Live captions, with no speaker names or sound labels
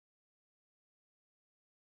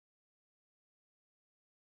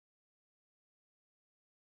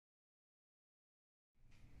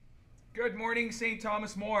Good morning, St.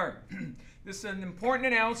 Thomas More. This is an important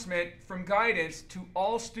announcement from guidance to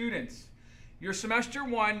all students. Your semester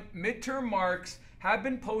 1 midterm marks have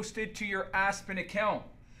been posted to your Aspen account.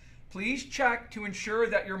 Please check to ensure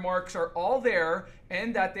that your marks are all there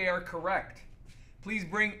and that they are correct. Please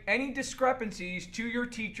bring any discrepancies to your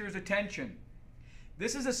teacher's attention.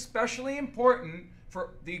 This is especially important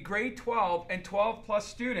for the grade 12 and 12 plus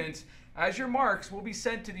students, as your marks will be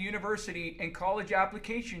sent to the university and college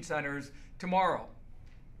application centers tomorrow.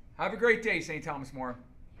 Have a great day, St. Thomas More.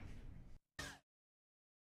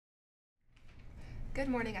 Good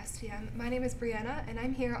morning, STM. My name is Brianna, and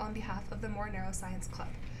I'm here on behalf of the More Neuroscience Club.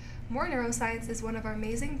 More Neuroscience is one of our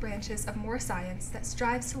amazing branches of More Science that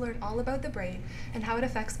strives to learn all about the brain and how it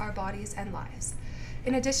affects our bodies and lives.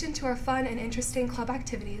 In addition to our fun and interesting club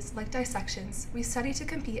activities like dissections, we study to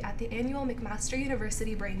compete at the annual McMaster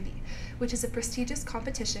University Brain Bee, which is a prestigious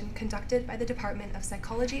competition conducted by the Department of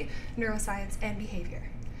Psychology, Neuroscience, and Behavior.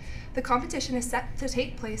 The competition is set to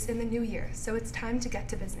take place in the new year, so it's time to get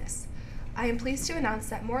to business. I am pleased to announce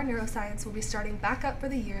that More Neuroscience will be starting back up for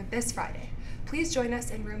the year this Friday. Please join us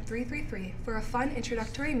in room 333 for a fun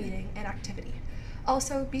introductory meeting and activity.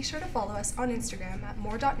 Also, be sure to follow us on Instagram at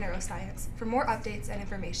more.neuroscience for more updates and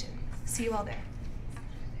information. See you all there.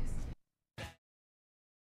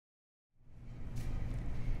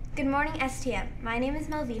 Good morning, STM. My name is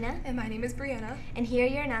Malvina. And my name is Brianna. And here are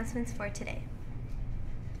your announcements for today.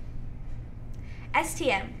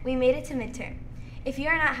 STM, we made it to midterm. If you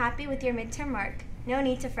are not happy with your midterm mark, no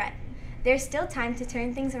need to fret. There's still time to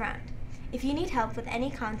turn things around. If you need help with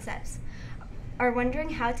any concepts, are wondering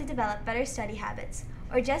how to develop better study habits,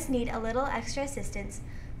 or just need a little extra assistance,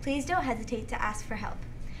 please don't hesitate to ask for help.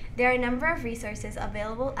 There are a number of resources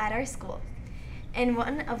available at our school, and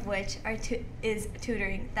one of which is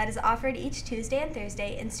tutoring that is offered each Tuesday and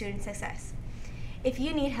Thursday in Student Success. If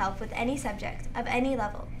you need help with any subject of any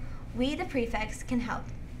level, we, the prefects, can help.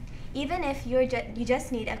 Even if you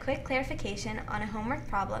just need a quick clarification on a homework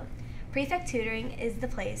problem, prefect tutoring is the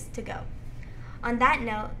place to go. On that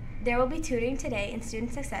note, there will be tutoring today in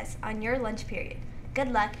Student Success on your lunch period.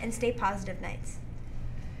 Good luck and stay positive, Knights.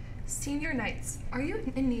 Senior Knights, are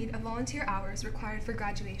you in need of volunteer hours required for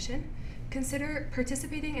graduation? Consider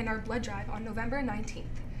participating in our blood drive on November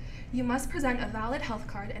 19th. You must present a valid health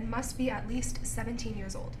card and must be at least 17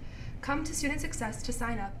 years old. Come to Student Success to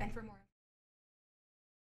sign up and for more.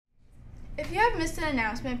 If you have missed an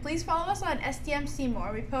announcement, please follow us on STM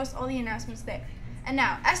CMOR. We post all the announcements there. And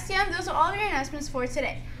now, STM, those are all of your announcements for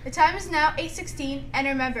today. The time is now 8:16, and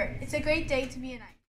remember, it's a great day to be a Knight.